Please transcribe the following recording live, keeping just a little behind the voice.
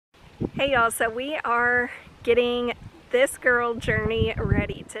Hey y'all, so we are getting this girl journey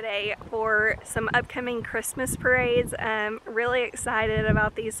ready today for some upcoming Christmas parades. I'm really excited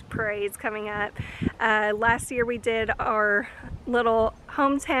about these parades coming up. Last year we did our little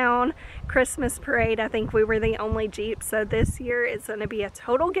hometown Christmas parade. I think we were the only Jeep, so this year it's going to be a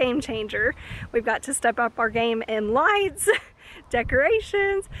total game changer. We've got to step up our game in lights,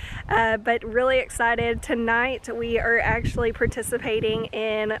 decorations, but really excited. Tonight we are actually participating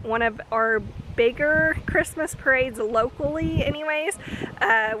in one of our bigger Christmas parades locally anyways,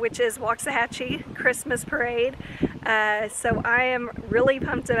 which is Waxahachie Christmas Parade. So I am really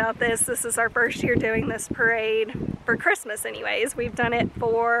pumped about this. This is our first year doing this parade for Christmas anyways. We've done it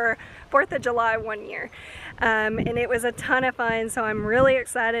for 4th of July one year. And it was a ton of fun, so I'm really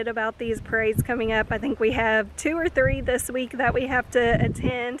excited about these parades coming up. I think we have 2 or 3 this week that we have to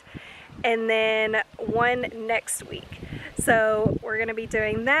attend, and then 1 next week. So we're going to be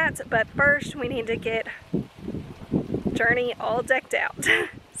doing that, but first we need to get Journey all decked out.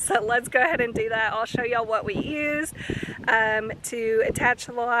 So let's go ahead and do that. I'll show y'all what we use to attach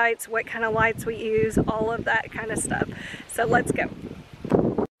the lights, what kind of lights we use, all of that kind of stuff. So let's go.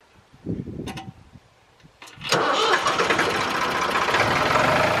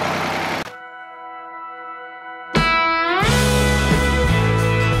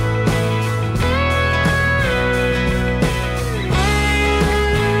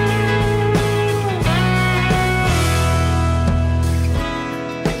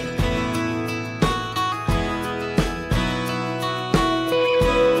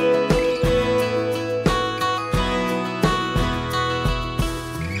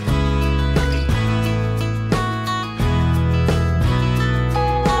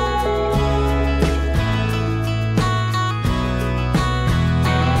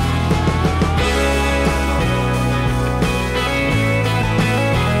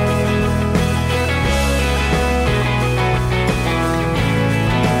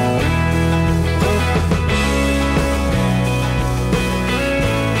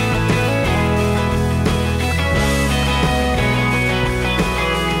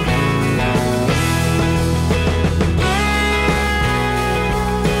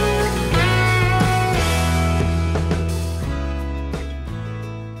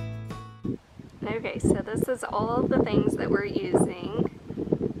 Okay, so this is all of the things that we're using.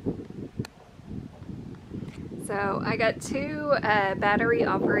 So I got 2 battery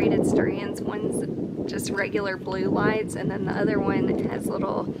operated strands. One's just regular blue lights, and then the other one has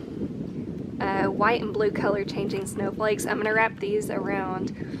little white and blue color changing snowflakes. I'm gonna wrap these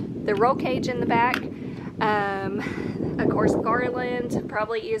around the roll cage in the back. Of course, garland,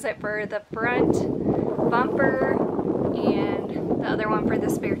 probably use it for the front bumper, and the other one for the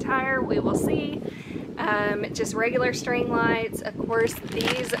spare tire, we will see. Just regular string lights. Of course,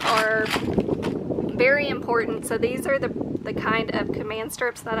 these are very important. So these are the kind of command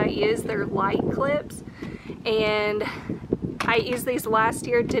strips that I use. They're light clips, and I used these last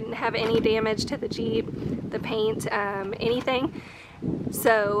year, didn't have any damage to the Jeep, the paint, anything.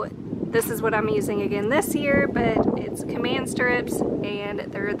 So this is what I'm using again this year, but it's command strips and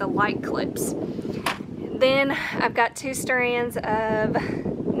they're the light clips. Then I've got 2 strands of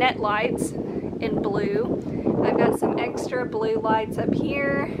net lights in blue. I've got some extra blue lights up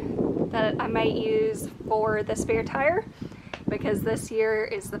here that I might use for the spare tire, because this year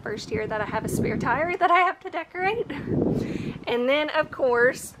is the first year that I have a spare tire that I have to decorate. And then of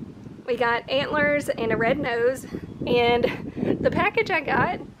course we got antlers and a red nose, and the package I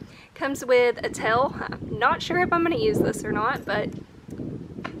got comes with a tail. I'm not sure if I'm going to use this or not, but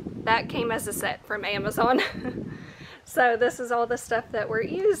that came as a set from Amazon. So this is all the stuff that we're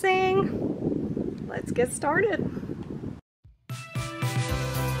using. Let's get started.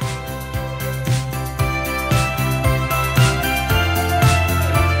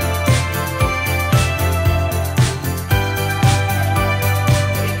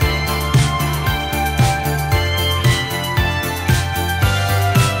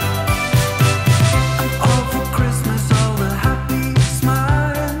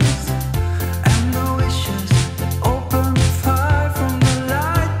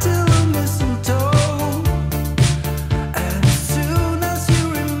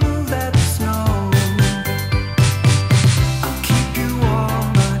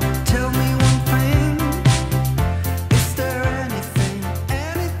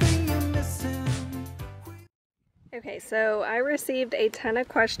 Okay, so I received a ton of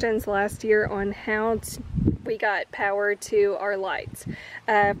questions last year on how we got power to our lights.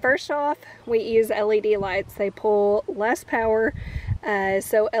 First off, we use LED lights. They pull less power,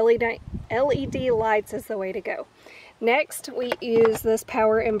 so LED lights is the way to go. Next, we use this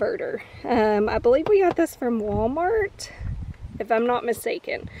power inverter. I believe we got this from Walmart, if I'm not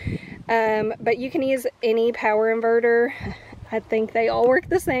mistaken. But you can use any power inverter. I think they all work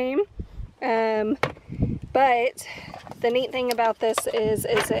the same. But the neat thing about this is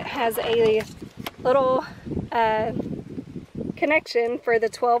it has a little connection for the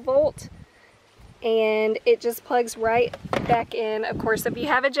 12 volt, and it just plugs right back in. Of course, if you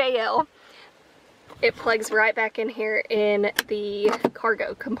have a JL, it plugs right back in here in the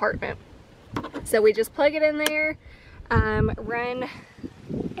cargo compartment. So we just plug it in there, run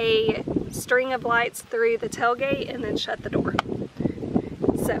a string of lights through the tailgate, and then shut the door.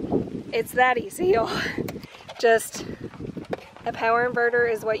 So it's that easy, y'all. Just a power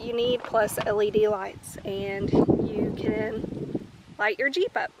inverter is what you need, plus LED lights, and you can light your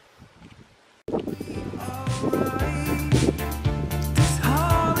Jeep up.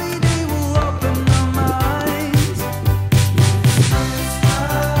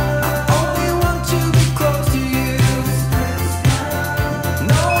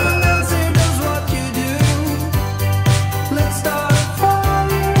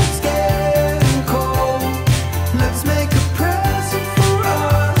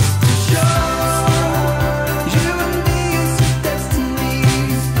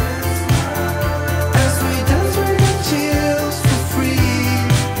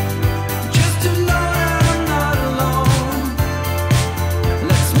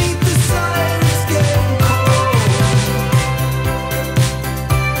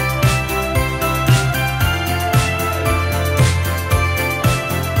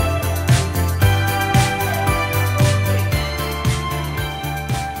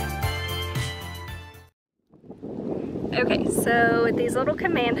 Okay, so these little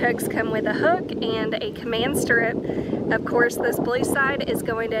command hooks come with a hook and a command strip. Of course, this blue side is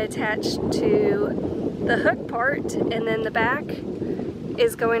going to attach to the hook part, and then the back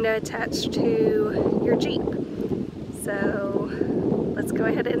is going to attach to your Jeep. So let's go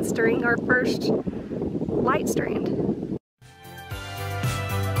ahead and string our first light strand.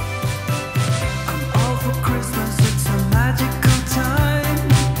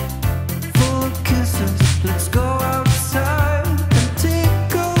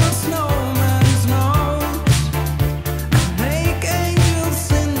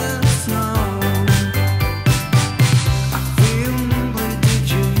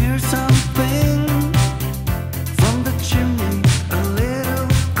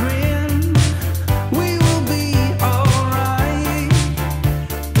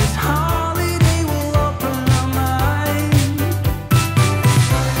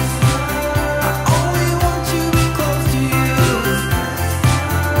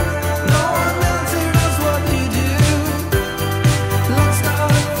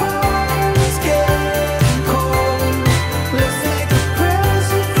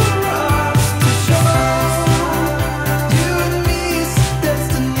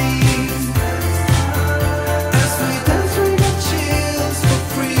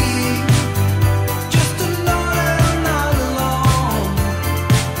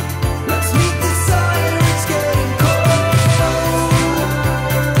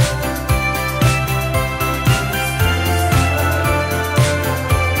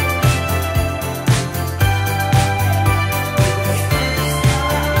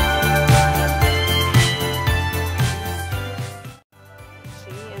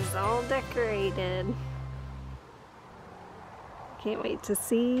 Decorated. Can't wait to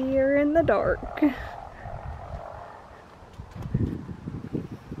see her in the dark.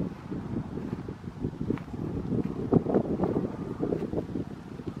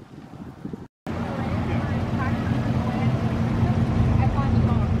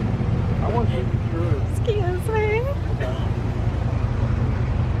 Excuse me.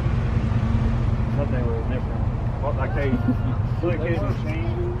 Something was different. What, like they flick it and change?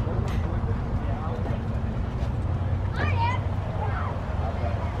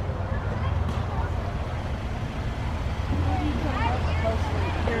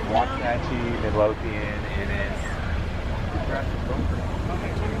 Waxahachie, Midlothian, and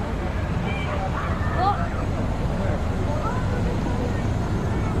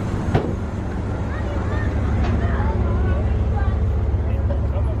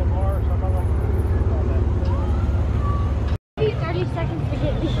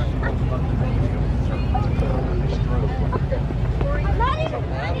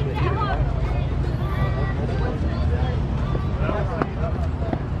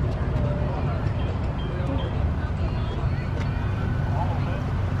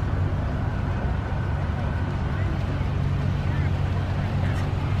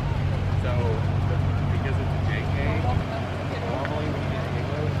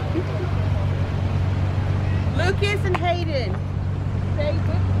Lucas and Hayden. Say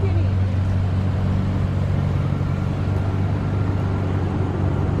good kitty.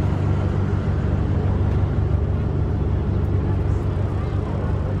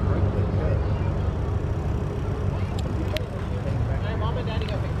 Mom and Daddy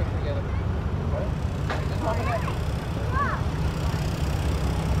got a big picture together. Just Mom and Daddy.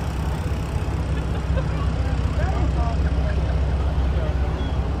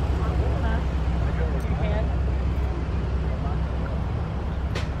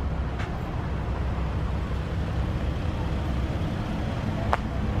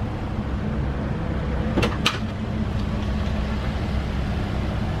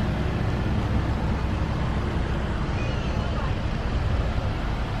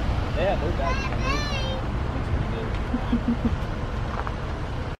 Yeah, they're back.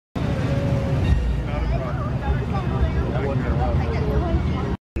 That wasn't a lot.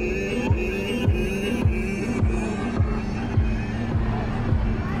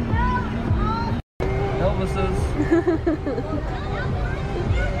 Elvis's.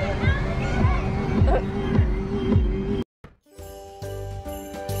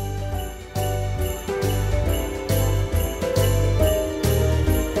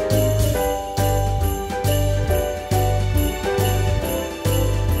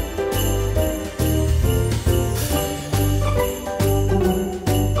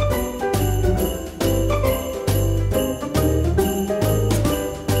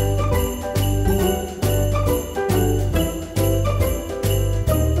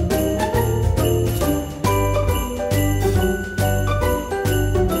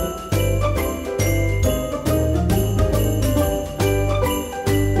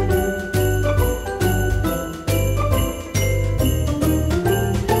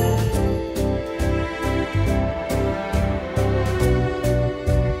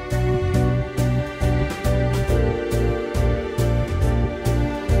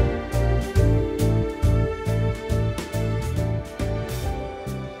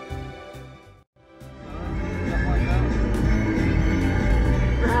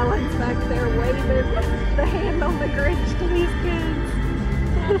 Rylan's back there waving the hand on the Grinch to these kids.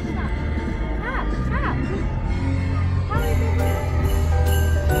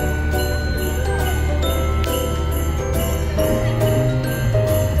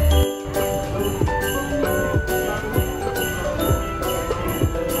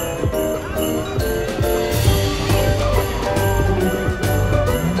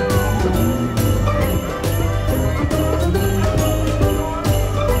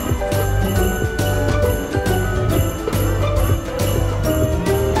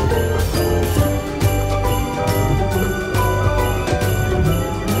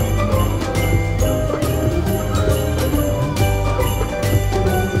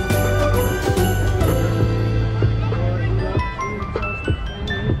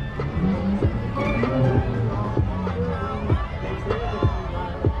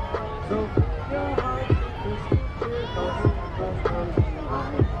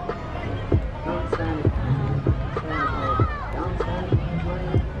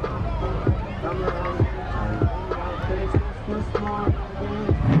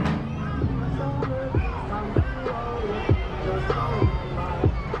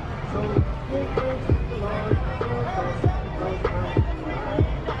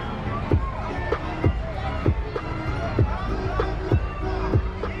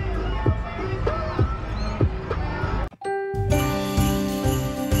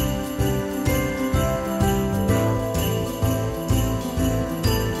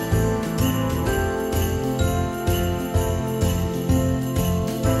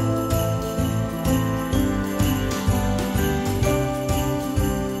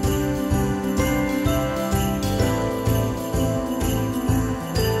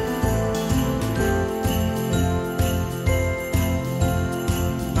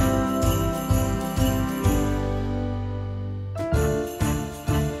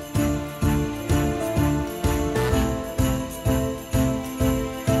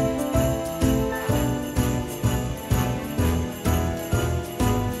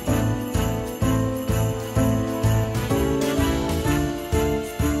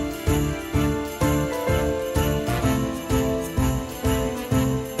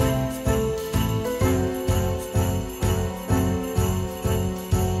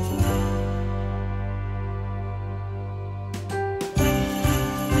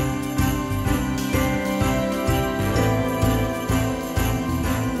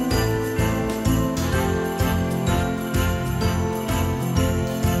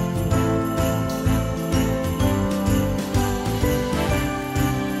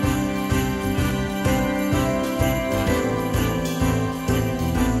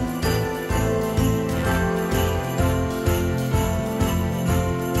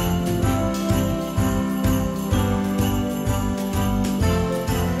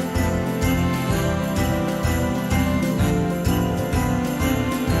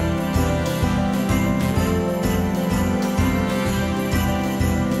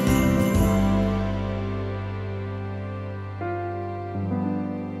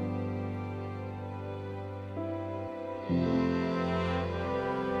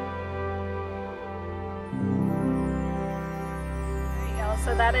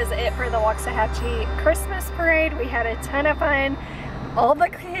 So that is it for the Waxahachie Christmas parade. We had a ton of fun. All the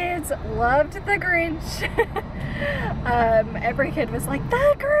kids loved the Grinch. Every kid was like,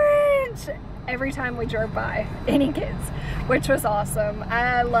 the Grinch! Every time we drove by, any kids, which was awesome.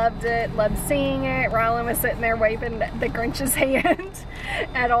 I loved it, loved seeing it. Rylan was sitting there waving the Grinch's hand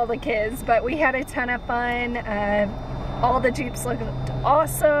at all the kids, but we had a ton of fun. All the Jeeps looked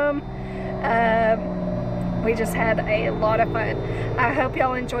awesome. We just had a lot of fun. I hope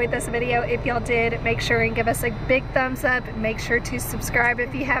y'all enjoyed this video. If y'all did, make sure and give us a big thumbs up. Make sure to subscribe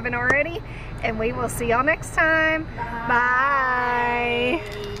if you haven't already. And we will see y'all next time. Bye.